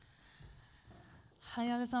Hei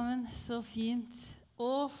alle sammen, så fint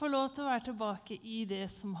å få lov til å være tilbake i det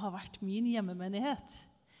som har vært min hjemmemenighet.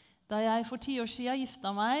 Da jeg for 10 år siden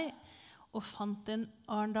gifta meg og fant en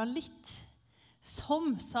Arendalitt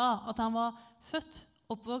som sa at han var født,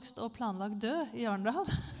 oppvokst og planlagt død i Arendal.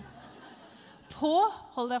 På,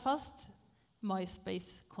 hold deg fast,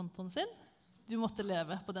 MySpace-kontoen sin. Du måtte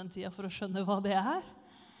leve på den tiden for å skjønne hva det er.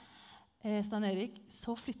 Stein Erik,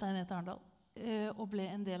 så flyttet jeg ned til Arendal og ble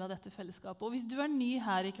en del av dette fellesskapet. Og hvis du er ny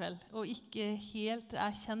her i kveld og ikke helt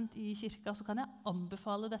er kjent i kirka, så kan jeg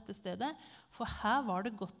anbefale dette stedet, for her var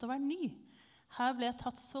det godt å være ny. Her ble jeg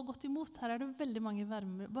tatt så godt imot. Her er det veldig mange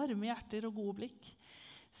varme hjerter og gode blikk.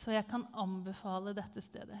 Så jeg kan anbefale dette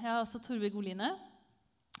stedet. Jeg er altså Torbjørg Oline,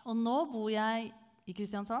 og nå bor jeg i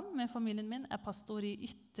Kristiansand med familien min, er pastor i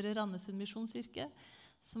Ytre Randesund Misjonskirke,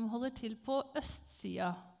 som holder til på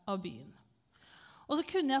østsida av byen. Og så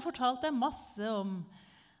kunne jeg fortalt deg masse om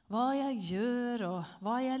hva jeg gjør og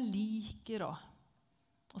hva jeg liker.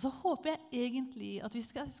 Og så håper jeg egentlig at vi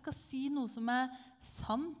skal si noe som er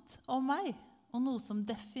sant om meg, og noe som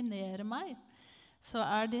definerer meg. Så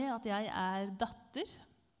er det at jeg er datter,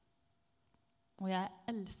 og jeg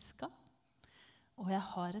er elsket, og jeg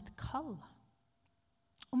har et kall.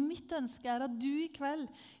 Og mitt ønske er at du i kveld,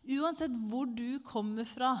 uansett hvor du kommer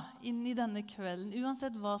fra inn i denne kvelden,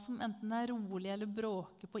 uansett hva som enten er rolig eller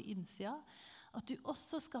bråker på innsida, at du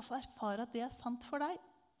også skal få erfare at det er sant for deg.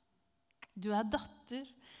 Du er datter,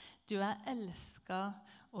 du er elsket,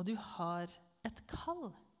 og du har et kall.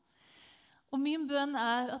 Og min bønn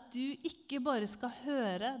er at du ikke bare skal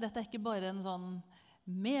høre, dette er ikke bare en sånn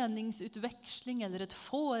meningsutveksling eller et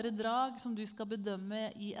foredrag som du skal bedømme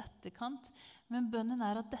i etterkant, men bønnen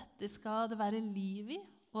er at dette skal det være liv i,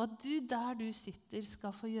 og at du der du sitter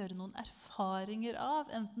skal få gjøre noen erfaringer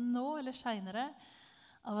av, enten nå eller senere,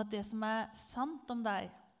 av at det som er sant om deg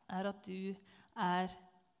er at du er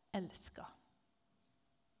elsket.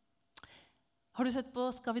 Har du sett på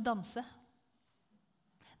Skal vi danse?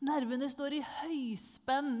 Nervene står i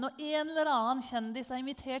høyspenn når en eller annen kjendis er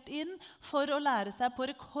invitert inn for å lære seg på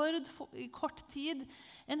rekord i kort tid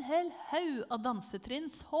en hel haug av dansetrinn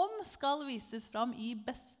som skal vises fram i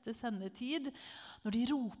beste sendetid. Når de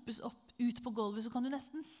ropes opp ut på gulvet, så kan du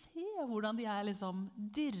nesten se hvordan de er liksom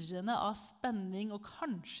dirrende av spenning og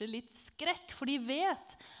kanskje litt skrekk, for de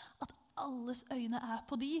vet at alles øyne er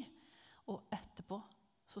på de. Og etterpå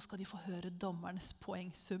så skal de få høre dommernes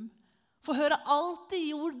poengsum. Få høre alt de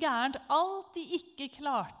gjorde gærent, alt de ikke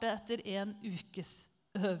klarte etter en ukes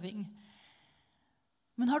øving.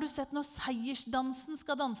 Men har du sett når seiersdansen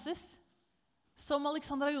skal danses? Som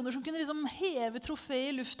Alexandra Joner som kunne liksom heve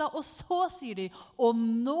trofeet i lufta, og så sier de, og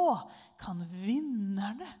nå kan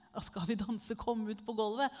vinnerne av Skal vi danse komme ut på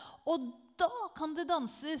gulvet. Og da kan det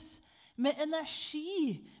danses med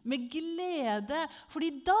energi, med glede,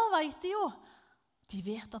 fordi da vet de jo, de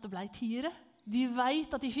vet at det ble 10. De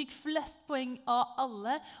vet at de fikk flest poeng av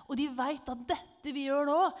alle, og de vet at dette vi gjør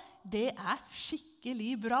nå, det er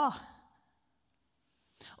skikkelig bra.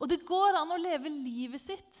 Og det går an å leve livet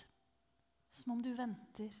sitt som om du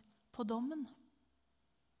venter på dommen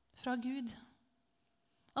fra Gud.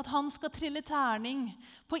 At han skal trille terning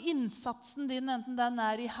på innsatsen din, enten den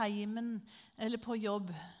er i heimen eller på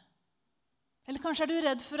jobb. Eller kanskje er du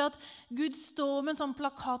redd for at Gud står med en sånn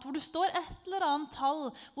plakat hvor det står et eller annet tall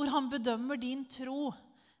hvor han bedømmer din tro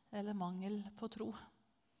eller mangel på tro.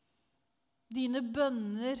 Dine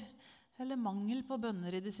bønner eller mangel på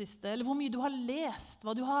bønner i det siste, eller hvor mye du har lest,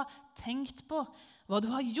 hva du har tenkt på, hva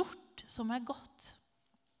du har gjort som er godt.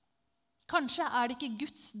 Kanskje er det ikke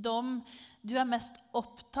Guds dom du er mest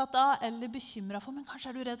opptatt av eller bekymret for, men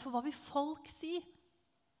kanskje er du redd for hva vil folk si?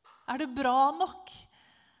 Er det bra nok?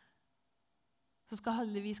 Så skal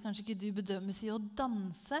heldigvis kanskje ikke du bedømmes i å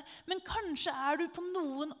danse, men kanskje er du på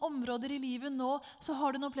noen områder i livet nå, så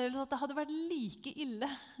har du en opplevelse at det hadde vært like ille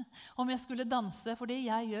om jeg skulle danse, for det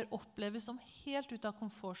jeg gjør oppleves som helt ut av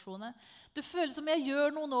komfortzone. Det føles som jeg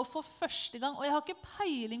gjør noe nå for første gang, og jeg har ikke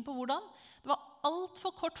peiling på hvordan. Det var alt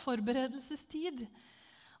for kort forberedelsestid,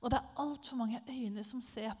 og det er alt for mange øyne som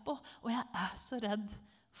ser på, og jeg er så redd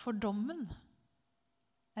for dommen.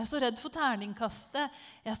 Jeg er så redd for terningkastet.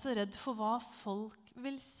 Jeg er så redd for hva folk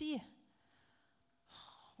vil si.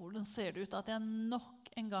 Hvordan ser det ut at jeg nok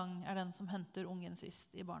en gang er den som henter ungen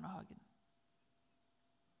sist i barnehagen?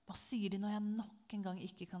 Hva sier de når jeg nok en gang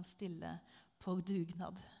ikke kan stille på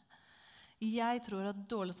dugnad? Jeg tror at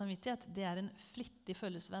dårlig samvittighet, det er en flittig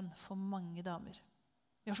følgesvenn for mange damer.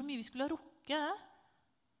 Vi har så mye vi skulle ha rukket.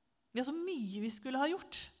 Vi har så mye vi skulle ha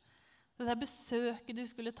gjort. Det der besøket du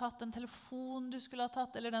skulle tatt, den telefonen du skulle ha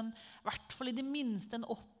tatt, eller den, i hvert fall i det minste en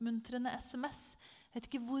oppmuntrende SMS. Jeg vet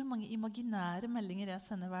ikke hvor mange imaginære meldinger jeg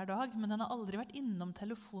sender hver dag, men den har aldri vært innom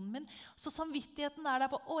telefonen min. Så samvittigheten der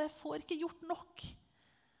på, jeg får ikke gjort nok.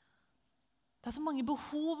 Det er så mange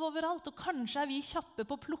behov overalt, og kanskje vi kjappe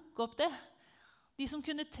på å plukke opp det. De som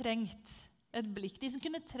kunne trengt et blikk, de som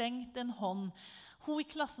kunne trengt en hånd. Hun i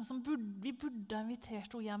klassen som vi burde ha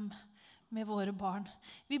invitert henne hjem med våre barn.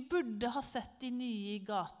 Vi burde ha sett de nye i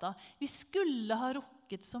gata. Vi skulle ha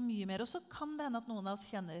rukket så mye mer. Og så kan det hende at noen av oss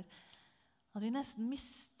kjenner at vi nesten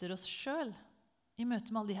mister oss selv i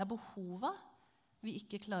møte med alle de her behovene vi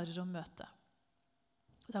ikke klarer å møte.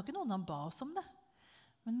 Og det er ikke noen som ba oss om det.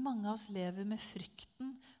 Men mange av oss lever med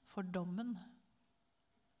frykten for dommen.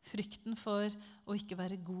 Frykten for å ikke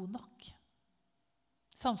være god nok.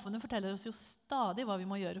 Samfunnet forteller oss jo stadig hva vi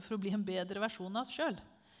må gjøre for å bli en bedre versjon av oss selv.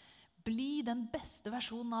 Bli den beste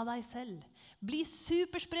versjonen av deg selv. Bli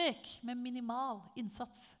supersprek med minimal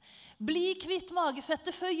innsats. Bli kvitt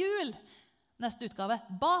magefettet før jul. Neste utgave.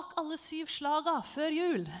 Bak alle 7 slaga før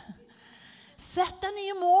jul. Sett deg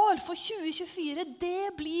nye mål for 2024.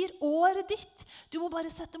 Det blir året ditt. Du må bare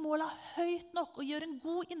sette målet høyt nok og gjøre en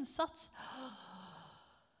god innsats.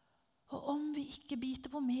 Og om vi ikke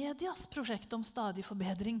biter på medias prosjekt om stadig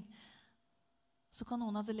forbedring, så kan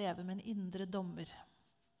noen av oss leve med en indre dommer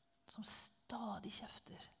som stadig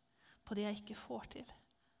kjefter på det jeg ikke får til,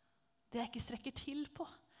 det jeg ikke strekker til på,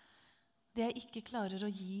 det jeg ikke klarer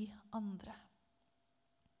å gi andre.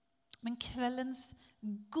 Men kveldens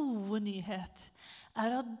gode nyhet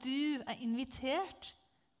er at du er invitert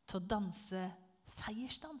til å danse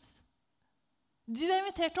seiersdans. Du er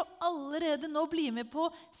invitert til å allerede nå bli med på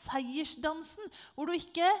seiersdansen, hvor du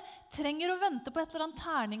ikke trenger å vente på et eller annet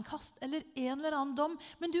terningkast eller en eller annen dom,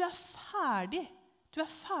 men du er ferdig. Du er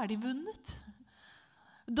ferdigvunnet.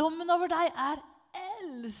 Dommen over deg er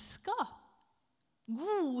elsket,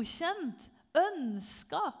 godkjent,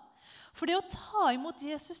 ønsket. For det å ta imot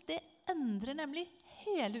Jesus, det endrer nemlig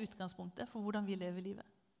hele utgangspunktet for hvordan vi lever livet.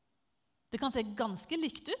 Det kan se ganske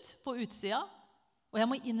likt ut på utsida, og jeg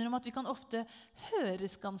må innrømme at vi kan ofte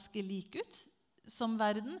høres ganske lik ut som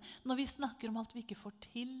verden når vi snakker om alt vi ikke får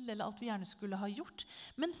til, eller alt vi gjerne skulle ha gjort.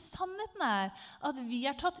 Men sannheten er at vi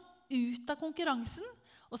er tatt ut av konkurransen,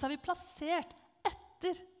 og så er vi plassert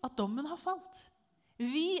etter at dommen har falt.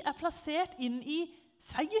 Vi er plassert inn i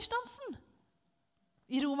seiersdansen.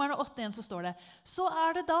 I Romerne 8:1 så står det, så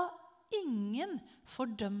er det da ingen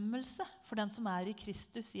fordømmelse for den som er i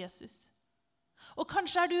Kristus Jesus. Og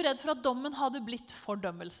kanskje er du redd for at dommen hadde blitt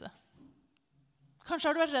fordømmelse. Kanskje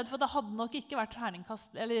har du vært redd for at det hadde nok ikke vært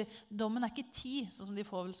terningkast, eller dommen er ikke 10, sånn som de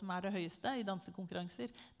får vel som er det høyeste i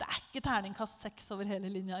dansekonkurranser. Det er ikke terningkast 6 over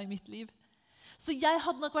hele linja i mitt liv. Så jeg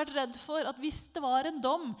hadde nok vært redd for at hvis det var en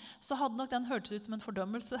dom, så hadde nok den hørtes ut som en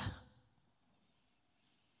fordømmelse.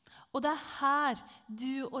 Og det er her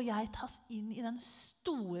du og jeg tas inn i den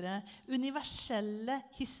store, universelle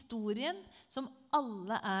historien som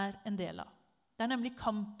alle er en del av. Det er nemlig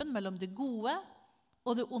kampen mellom det gode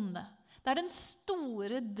og det onde. Det er den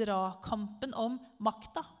store dragkampen om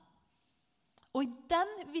makta. Og i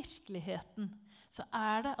den virkeligheten så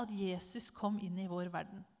er det at Jesus kom inn i vår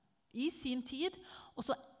verden i sin tid, og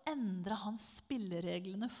så endret han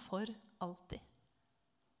spillereglene for alltid.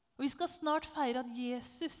 Og vi skal snart feire at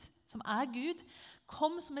Jesus, som er Gud,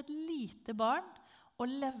 kom som et lite barn og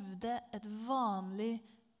levde et vanlig,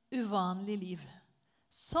 uvanlig liv,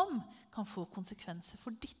 som kan få konsekvenser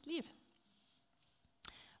for ditt liv.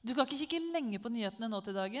 Du skal ikke kikke lenge på nyhetene nå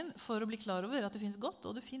til dagen for å bli klar over at det finnes godt,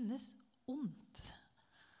 og det finnes ondt.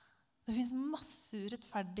 Det finnes masse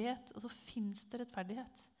urettferdighet, og så finnes det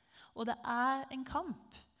rettferdighet. Og det er en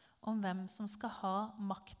kamp om hvem som skal ha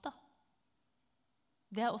makta.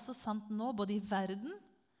 Det er også sant nå, både i verden,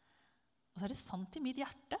 og så er det sant i mitt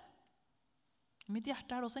hjerte. I mitt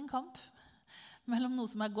hjerte er det også en kamp mellom noe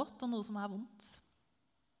som er godt og noe som er vondt.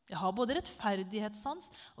 Jeg har både rettferdighetssans,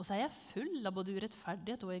 og så er jeg full av både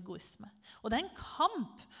urettferdighet og egoisme. Og det er en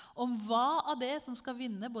kamp om hva av det som skal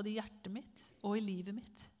vinne både i hjertet mitt og i livet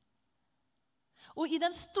mitt. Og i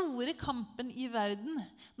den store kampen i verden,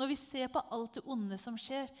 når vi ser på alt det onde som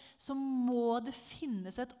skjer, så må det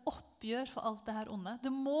finnes et oppgjør for alt det her onde.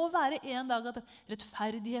 Det må være en dag at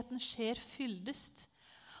rettferdigheten skjer fyldest.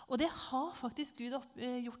 Og det har faktisk Gud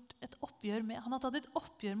gjort et oppgjør med. Han har tatt et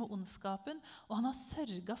oppgjør med ondskapen, og han har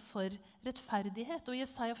sørget for rettferdighet. Og i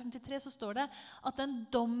Jesaja 53 så står det at den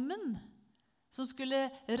dommen som skulle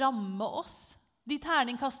ramme oss, de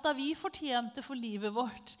terningkastet vi fortjente for livet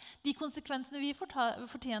vårt, de konsekvensene vi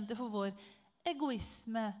fortjente for vår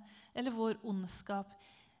egoisme eller vår ondskap,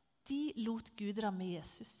 de lot Gud ramme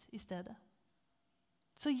Jesus i stedet.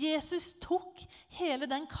 Så Jesus tok hele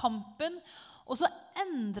den kampen, og så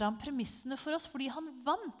endret han premissene for oss, fordi han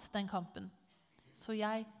vant den kampen. Så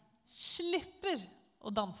jeg slipper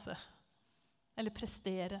å danse, eller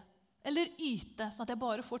prestere, eller yte, sånn at jeg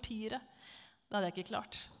bare får tiere. Det hadde jeg ikke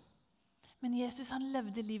klart. Men Jesus, han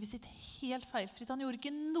levde livet sitt helt feilfritt. Han gjorde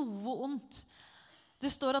ikke noe ondt. Det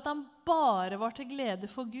står at han bare var til glede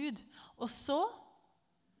for Gud. Og så,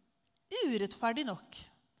 urettferdig nok,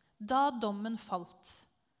 da dommen falt,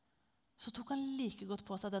 så tok han like godt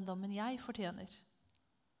på seg den dommen jeg fortjener.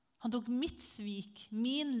 Han tok mitt svik,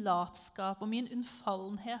 min latskap og min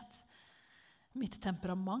unnfallenhet, mitt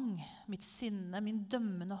temperament, mitt sinne, min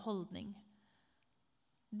dømmende holdning.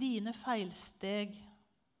 Dine feilsteg,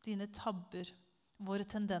 dine tabber, våre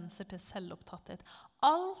tendenser til selvopptatthet.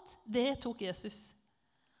 Alt det tok Jesus.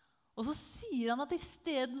 Og så sier han at i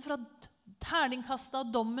stedet for at terningkastet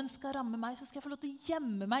av dommen skal ramme meg, så skal jeg få lov til å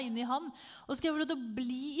gjemme meg inn i han. Og så skal jeg få lov til å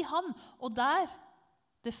bli i han. Og der,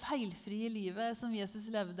 det feilfrie livet som Jesus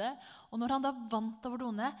levde, og når han da vant over det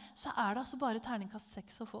onde, så er det altså bare terningkast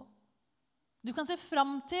 6 å få. Du kan se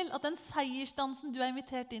frem til at den seiersdansen du er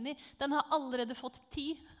invitert inn i, den har allerede fått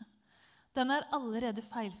 10. Den er allerede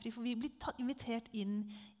feilfri, for vi blir invitert inn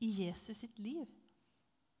i Jesus sitt liv.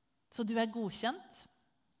 Så du er godkjent,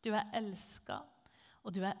 du er elsket,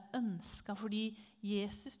 og du er ønsket fordi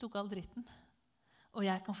Jesus tok all dritten, og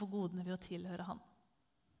jeg kan få godene ved å tilhøre han.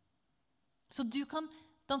 Så du kan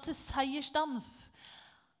danse seiersdans,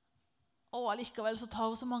 og allikevel så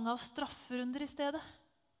tar vi så mange av strafferunder i stedet.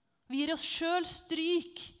 Vi gir oss selv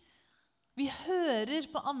stryk. Vi hører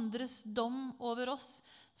på andres dom over oss,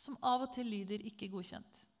 som av og til lyder ikke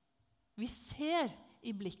godkjent. Vi ser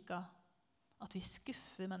i blikket at vi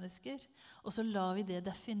skuffer mennesker, og så lar vi det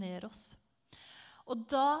definere oss. Og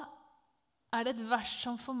da er det et vers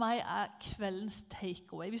som for meg er kveldens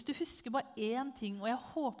takeaway. Hvis du husker bare én ting, og jeg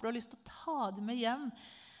håper du har lyst til å ta det med hjem,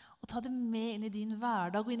 og ta det med inn i din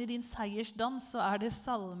hverdag og inn i din seiersdans, så er det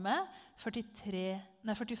Salme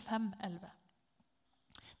 45:11.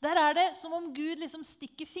 Der er det som om Gud liksom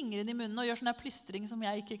stikker fingeren i munnen og gjør sånn her plystring som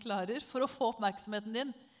jeg ikke klarer, for å få oppmerksomheten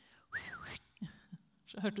din.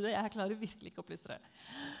 Så hørte du det? Jeg klarer virkelig ikke å plystre.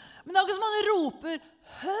 Men det er akkurat som han roper,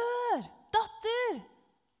 hør, datter,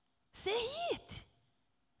 se hit,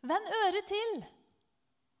 vend øret til.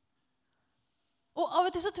 Og av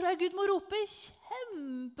og til så tror jeg Gud må rope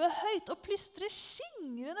kjempehøyt og plystre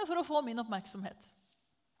skingrende for å få min oppmerksomhet.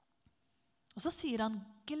 Og så sier han,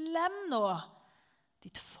 glem nå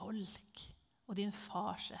ditt folk og din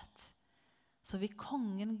farsett, så vil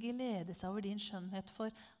kongen glede seg over din skjønnhet,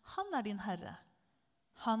 for han er din herre.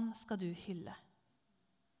 Han skal du hylle.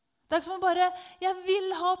 Det er ikke som å bare, jeg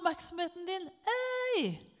vil ha oppmerksomheten din.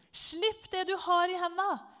 Slipp det du har i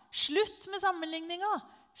hendene. Slutt med sammenligninga.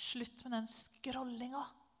 Slutt med den scrollinga.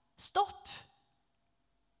 Stopp!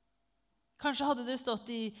 Kanskje hadde det stått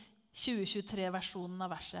i 2023-versjonen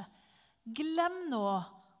av verset. Glem nå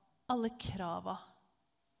alle krava.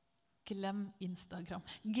 Glem Instagram.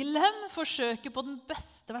 Glem forsøket på den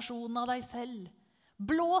beste versjonen av deg selv.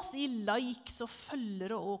 Blås i likes og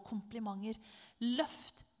følgere og komplimenter.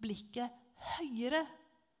 Løft blikket høyere.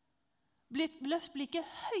 Løft blikket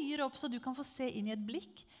høyere opp så du kan få se inn i et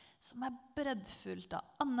blikk som er breddfullt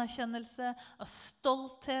av anerkjennelse, av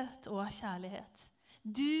stolthet og av kjærlighet.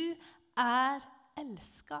 Du er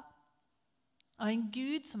elsket av en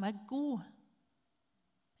Gud som er god.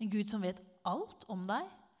 En Gud som vet alt om deg,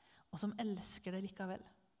 og som elsker deg likevel.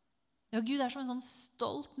 Ja, Gud er som en sånn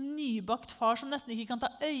stolt, nybakt far som nesten ikke kan ta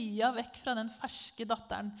øya vekk fra den ferske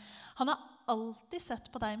datteren. Han har alltid sett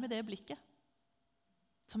på deg med det blikket.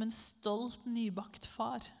 Som en stolt, nybakt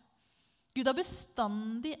far. Gud har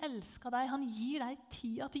bestandig elsket deg. Han gir deg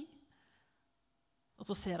 10 av 10. Og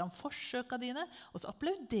så ser han forsøkene dine, og så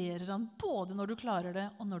applauderer han både når du klarer det,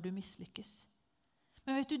 og når du mislykkes.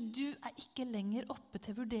 Men vet du, du er ikke lenger oppe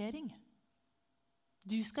til vurdering.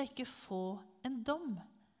 Du skal ikke få en dom.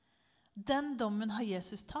 Den dommen har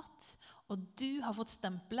Jesus tatt, og du har fått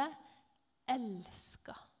stempelet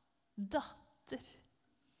elsket, datter.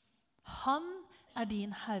 Han er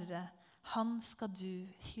din herre, han skal du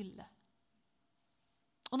hylle.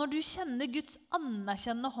 Og når du kjenner Guds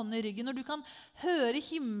anerkjennende hånd i ryggen, når du kan høre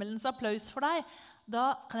himmelens applaus for deg,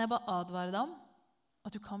 da kan jeg bare advare deg om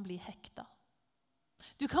at du kan bli hekta.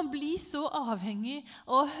 Du kan bli så avhengig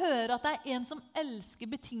av å høre at det er en som elsker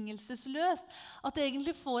betingelsesløst, at det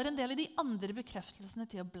egentlig får en del av de andre bekreftelsene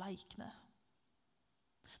til å bleikne.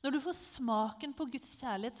 Når du får smaken på Guds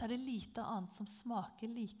kjærlighet, så er det lite annet som smaker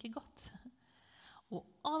like godt. Og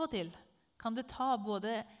av og til kan det ta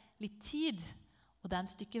både litt tid, og det er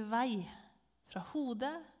en stykke vei fra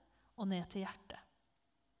hodet og ned til hjertet.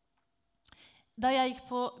 Da jeg gikk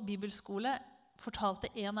på bibelskole, fortalte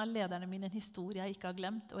en av lederne mine en historie jeg ikke har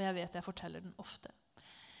glemt, og jeg vet jeg forteller den ofte.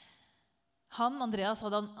 Andreas,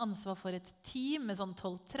 hadde ansvar for et team med sånn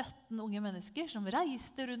 12-13 unge mennesker som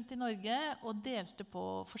reiste rundt i Norge og delte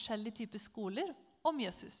på forskjellige typer skoler om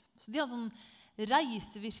Jesus. Så de hadde sånn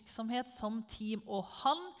reisevirksomhet som team, og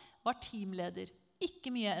han var teamleder,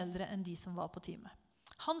 ikke mye eldre enn de som var på teamet.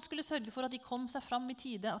 Han skulle sørge for at de kom seg fram i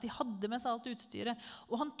tide, at de hadde med seg alt utstyret,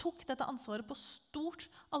 og han tok dette ansvaret på stort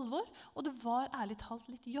alvor, og det var ærlig talt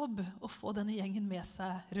litt jobb å få denne gjengen med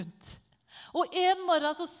seg rundt. Og en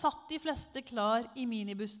morgen så satt de fleste klar i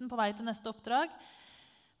minibussen på vei til neste oppdrag,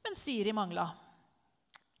 men Siri manglet.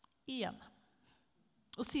 Igjen.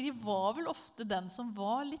 Og Siri var vel ofte den som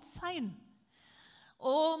var litt sen.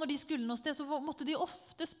 Og når de skulle noe sted, så måtte de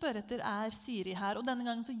ofte spørre etter, Siri her? Og denne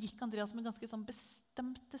gangen så gikk Andreas med ganske sånn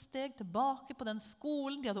bestemte steg tilbake på den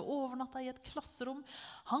skolen. De hadde overnattet i et klasserom.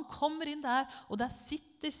 Han kommer inn der, og der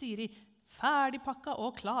sitter Siri ferdigpakket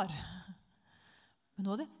og klar. Men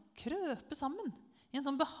nå hadde krøpe sammen i en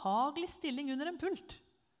sånn behagelig stilling under en pult.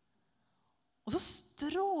 Og så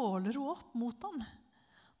stråler hun opp mot han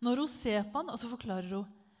når hun ser på han, og så forklarer hun: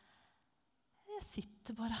 jeg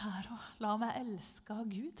sitter bare her og lar meg elske av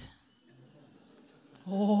Gud.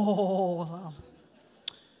 Sa han.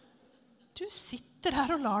 Du sitter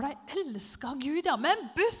her og lar deg elske av Gud, ja, men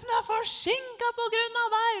bussen er forsinket på grunn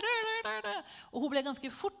av deg. Og hun ble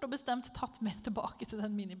ganske fort og bestemt tatt med tilbake til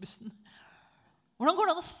den minibussen. Hvordan går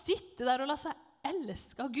det an å sitte der og la seg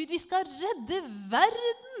elske av Gud? Vi skal redde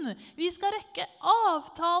verden. Vi skal rekke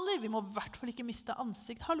avtaler. Vi må i hvert fall ikke miste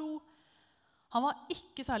ansikt. Hallo. Han var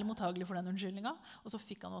ikke særlig mottagelig for den unnskyldningen, og så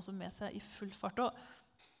fikk han også med seg i full fart. Og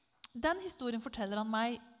den historien forteller han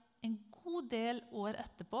meg en god del år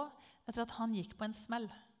etterpå, etter at han gikk på en smell.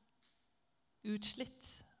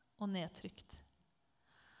 Utslitt og nedtrykt.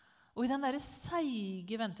 Og i den der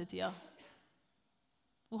seige ventetida,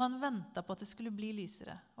 hvor han ventet på at det skulle bli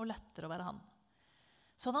lysere og lettere å være han,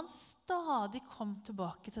 så hadde han stadig kommet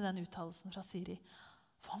tilbake til den uttalelsen fra Siri,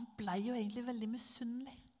 for han ble jo egentlig veldig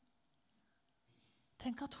misunnelig.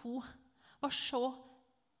 Tenk at hun var så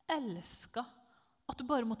elsket at du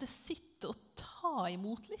bare måtte sitte og ta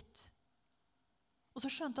imot litt. Og så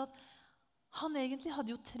skjønte at han egentlig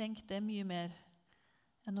hadde jo trengt det mye mer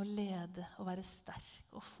enn å lede og være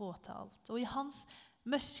sterk og få til alt. Og i hans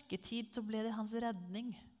mørketid så ble det hans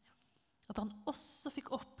redning. At han også fikk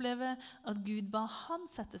oppleve at Gud ba han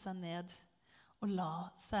sette seg ned og la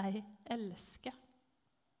seg elske.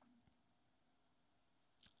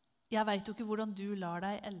 Jeg vet jo ikke hvordan du lar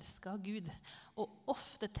deg elske av Gud, og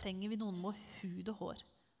ofte trenger vi noen med hud og hår.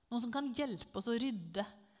 Noen som kan hjelpe oss å rydde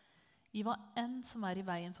i hva enn som er i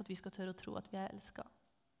veien for at vi skal tørre å tro at vi er elsket.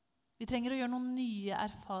 Vi trenger å gjøre noen nye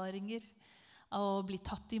erfaringer av å bli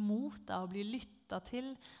tatt imot, av å bli lyttet til,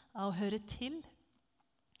 av å høre til.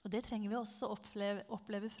 Og det trenger vi også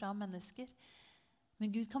oppleve fra mennesker.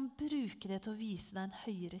 Men Gud kan bruke det til å vise deg en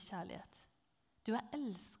høyere kjærlighet. Du er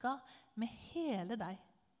elsket med hele deg.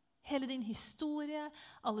 Hele din historie,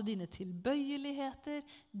 alle dine tilbøyeligheter.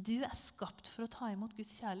 Du er skapt for å ta imot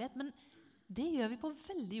Guds kjærlighet, men det gjør vi på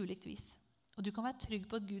veldig ulikt vis. Og du kan være trygg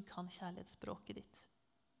på at Gud kan kjærlighetsspråket ditt.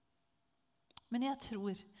 Men jeg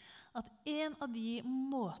tror at en av de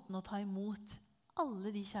måtene å ta imot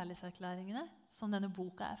alle de kjærlighetserklæringene som denne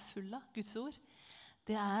boka er full av, Guds ord,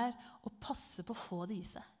 det er å passe på å få det i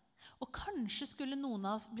seg. Og kanskje skulle noen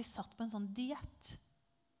av oss bli satt på en sånn diett.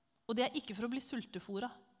 Og det er ikke for å bli sultefora,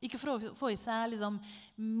 ikke for å få i seg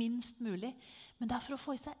minst mulig, men det er for å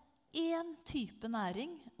få i seg en type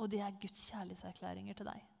næring, og det er Guds kjærlighetserklæringer til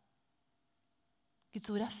deg. Guds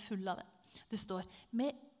ord er full av det. Det står: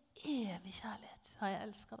 med evig kjærlighet har jeg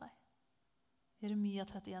elsket deg. Jeremia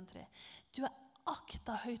 31,3. Du er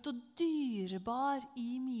aktet høyt og dyrebar i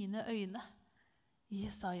mine øyne.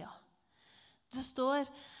 Jesaja. Det står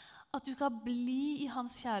at du kan bli i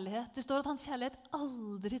hans kjærlighet. Det står at hans kjærlighet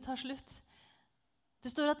aldri tar slutt. Det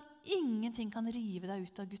står at ingenting kan rive deg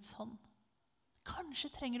ut av Guds hånd. Kanskje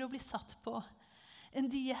trenger du å bli satt på en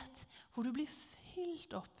diett hvor du blir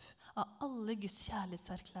fylt opp av alle Guds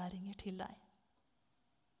kjærlighetserklæringer til deg.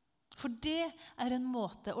 For det er en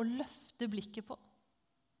måte å løfte blikket på.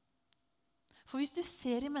 For hvis du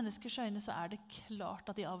ser i menneskers øyne, så er det klart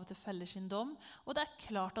at de av og til feller sin dom, og det er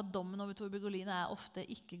klart at dommen over Torbjørg Oline er ofte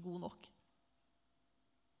ikke god nok.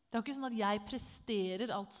 Det er jo ikke sånn at jeg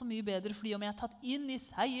presterer alt så mye bedre fordi om jeg er tatt inn i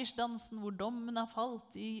seiersdansen hvor dommen har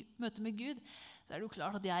falt i møte med Gud, så er det jo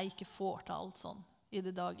klart at jeg ikke får til alt sånn i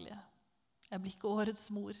det daglige. Jeg blir ikke årets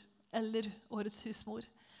mor eller årets husmor.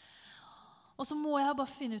 Og så må jeg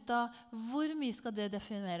bare finne ut av hvor mye skal det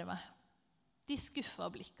definere meg. De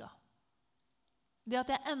skuffa blikka. Det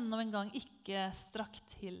at jeg enda en gang ikke strakk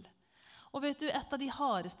til. Og vet du, et av de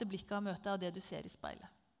hardeste blikkene av møtet er det du ser i speilet.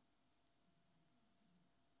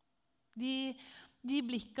 De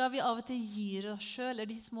blikkene vi av og til gir oss selv, eller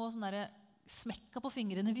de små sånne smekka på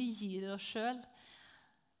fingrene vi gir oss selv,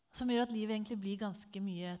 som gjør at livet egentlig blir ganske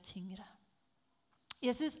mye tyngre.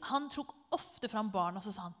 Jesus, han tok ofte fram barna, og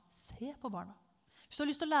så sa han, se på barna. Hvis du har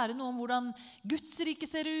lyst til å lære noe om hvordan Guds rike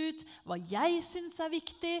ser ut, hva jeg synes er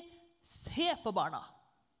viktig, se på barna.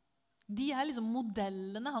 De er liksom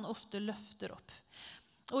modellene han ofte løfter opp.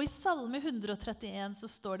 Og i Salme 131 så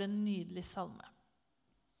står det en nydelig salme.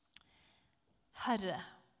 Herre,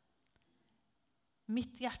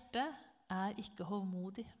 mitt hjerte er ikke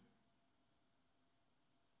hovmodig.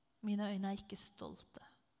 Mine øyne er ikke stolte.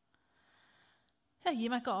 Jeg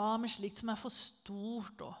gir meg ikke av med slikt som er for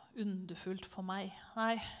stort og underfullt for meg.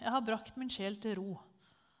 Nei, jeg har brakt min sjel til ro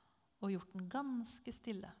og gjort den ganske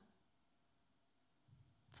stille.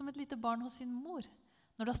 Som et lite barn hos sin mor,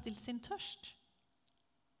 når det har stilt sin tørst.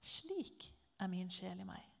 Slik er min sjel i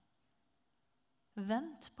meg.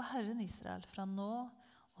 Vent på Herren Israel fra nå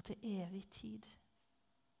og til evig tid.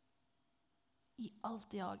 I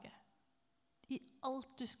alt jaget, i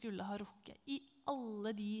alt du skulle ha rukket, i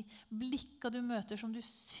alle de blikka du møter som du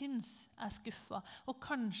syns er skuffa, og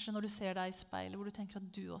kanskje når du ser deg i speilet hvor du tenker at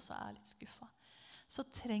du også er litt skuffa, så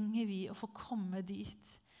trenger vi å få komme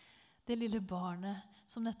dit. Det lille barnet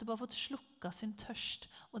som nettopp har fått slukka sin tørst,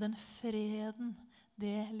 og den freden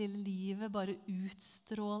det lille livet bare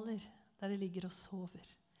utstråler der det ligger og sover.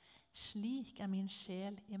 Slik er min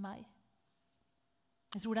sjel i meg.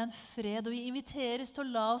 Jeg tror det er en fred, og vi inviteres til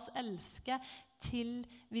å la oss elske til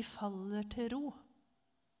vi faller til ro.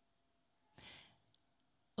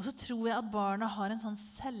 Og så tror jeg at barna har en sånn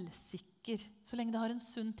selvsikker, så lenge det har en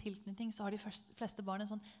sunn tilknytning, så har de fleste barn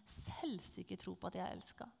en sånn selvsikker tro på at jeg er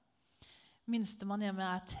elsket. Minstemann hjemme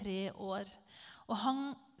er 3 år, og han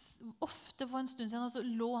ofte for en stund siden, og så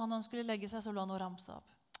lå han når han skulle legge seg, så lå han og ramsa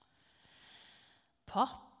opp.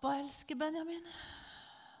 Pappa elsker Benjamin.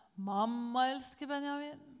 Mamma elsker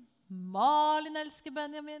Benjamin. Malin elsker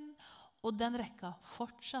Benjamin. Og den rekka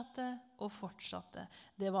fortsatte og fortsatte.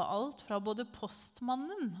 Det var alt fra både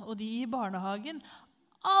postmannen og de i barnehagen.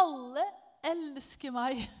 Alle elsker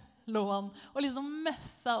meg, lå han, og liksom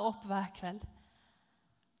messa opp hver kveld.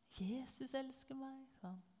 Jesus elsker meg,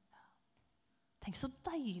 sa han. Tenk så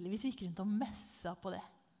deilig hvis vi gikk rundt og messa på det.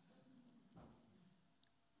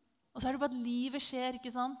 Og så er det bare at livet skjer,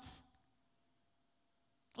 ikke sant?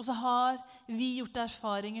 Og så har vi gjort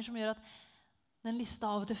erfaringer som gjør at den lista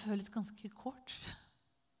av og til føles ganske kort.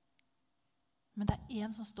 Men det er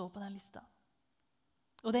en som står på den lista.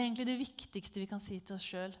 Og det er egentlig det viktigste vi kan si til oss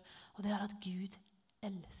selv, og det er at Gud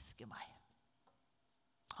elsker meg.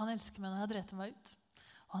 Han elsker meg når jeg har drevet meg ut,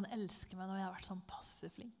 og han elsker meg når jeg har vært sånn passe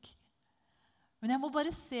flink. Men jeg må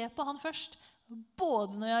bare se på han først,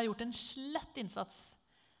 både når jeg har gjort en slett innsats,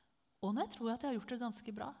 og når jeg tror at jeg har gjort det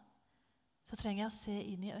ganske bra, så trenger jeg å se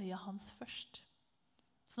inn i øya hans først.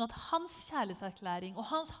 Sånn at hans kjærlighetserklæring og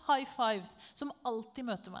hans high fives, som alltid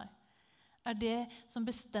møter meg, er det som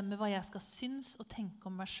bestemmer hva jeg skal synes og tenke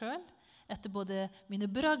om meg selv, etter både mine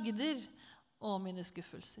bragder og mine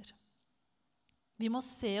skuffelser. Vi må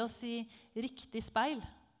se oss i riktig speil.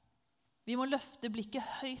 Vi må løfte blikket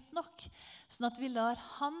høyt nok, sånn at vi lar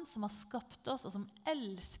han som har skapt oss, og som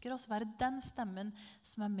elsker oss, være den stemmen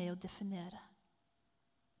som er med å definere.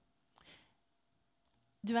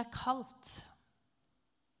 Du er kalt.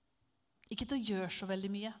 Ikke til å gjøre så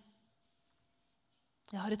veldig mye.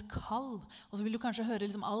 Jeg har et kall, og så vil du kanskje høre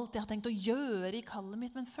liksom alt jeg har tenkt å gjøre i kallet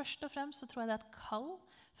mitt, men først og fremst så tror jeg det er et kall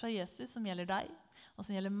fra Jesus som gjelder deg, og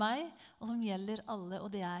som gjelder meg, og som gjelder alle,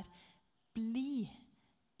 og det er bli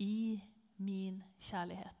i min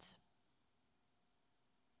kjærlighet.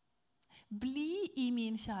 Bli i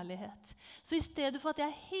min kjærlighet. Så i stedet for at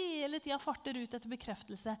jeg hele tiden farter ut etter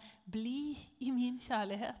bekreftelse, bli i min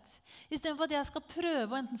kjærlighet. I stedet for at jeg skal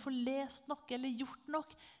prøve å enten få lest nok eller gjort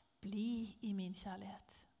nok, bli i min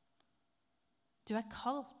kjærlighet. Du er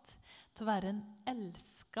kalt til å være en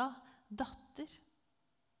elsket datter.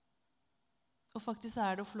 Og faktisk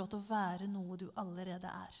er det å få lov til å være noe du allerede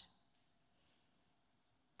er.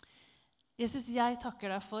 Jesus, jeg takker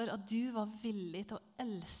deg for at du var villig til å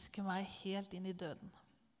elske meg helt inn i døden.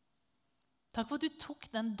 Takk for at du tok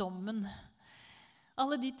den dommen,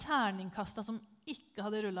 alle de terningkastene som ikke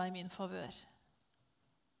hadde rullet i min favør.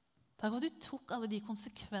 Takk for at du tok alle de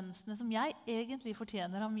konsekvensene som jeg egentlig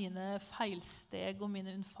fortjener av mine feilsteg og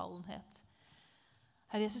mine unnfallenhet.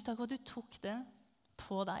 Herre Jesus, takk for at du tok det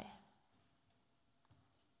på deg.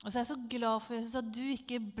 Og så er jeg så glad for Jesus at du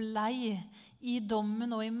ikke blei i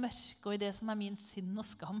dommen og i mørket og i det som er min synd og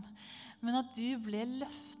skam, men at du ble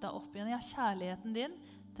løftet opp igjen. Ja, kjærligheten din,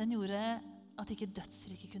 den gjorde at ikke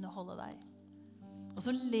dødsriket kunne holde deg. Og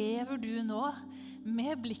så lever du nå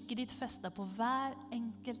med blikket ditt festet på hver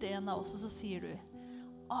enkelt en av oss, og så sier du,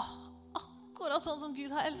 akkurat sånn som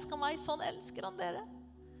Gud har elsket meg, sånn elsker han dere.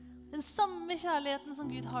 Den samme kjærligheten som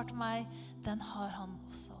Gud har til meg, den har han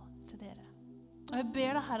også til dere. Og jeg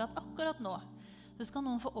ber deg her at akkurat nå, så skal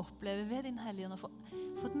noen få oppleve ved din Hellige Ånd og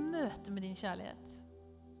få et møte med din kjærlighet.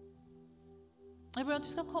 Jeg ber at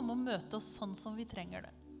du skal komme og møte oss sånn som vi trenger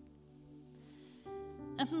det.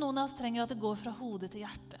 Enten noen av oss trenger at det går fra hodet til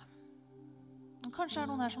hjertet. Og kanskje er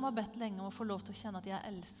det noen her som har bedt lenge om å få lov til å kjenne at de er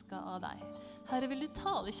elsket av deg. Herre, vil du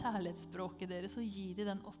tale kjærlighetsspråket deres og gi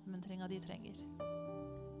dem den oppmuntringen de trenger.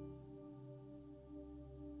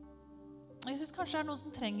 Jesus, kanskje er det noen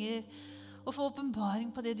som trenger å få åpenbaring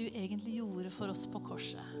på det du egentlig gjorde for oss på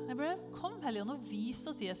korset. Jeg ber deg, kom Hellige Ånd og vis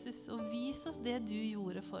oss Jesus, og vis oss det du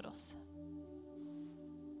gjorde for oss.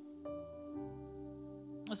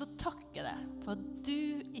 Og så takker jeg deg for at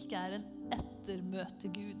du ikke er en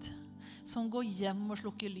ettermøtegud som går hjem og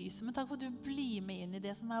slukker lyset, men takk for at du blir med inn i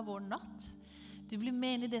det som er vår natt. Du blir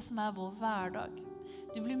med inn i det som er vår hverdag.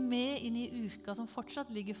 Du blir med inn i uka som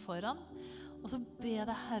fortsatt ligger foran. Og så ber jeg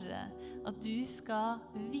deg, Herre, at du skal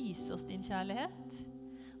vise oss din kjærlighet,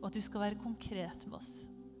 og at du skal være konkret med oss.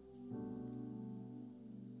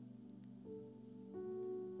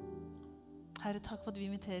 Herre, takk for at vi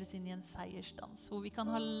inviteres inn i en seiersdans, hvor vi kan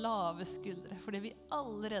ha lave skuldre, fordi vi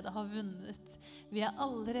allerede har vunnet. Vi er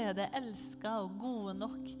allerede elsket og gode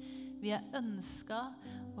nok. Vi er ønsket,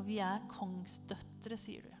 og vi er kongsdøtre,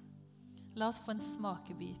 sier du. La oss få en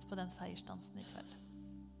smakebit på den seiersdansen i kveld.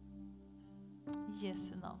 I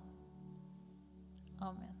Jesu navn.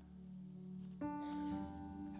 Amen.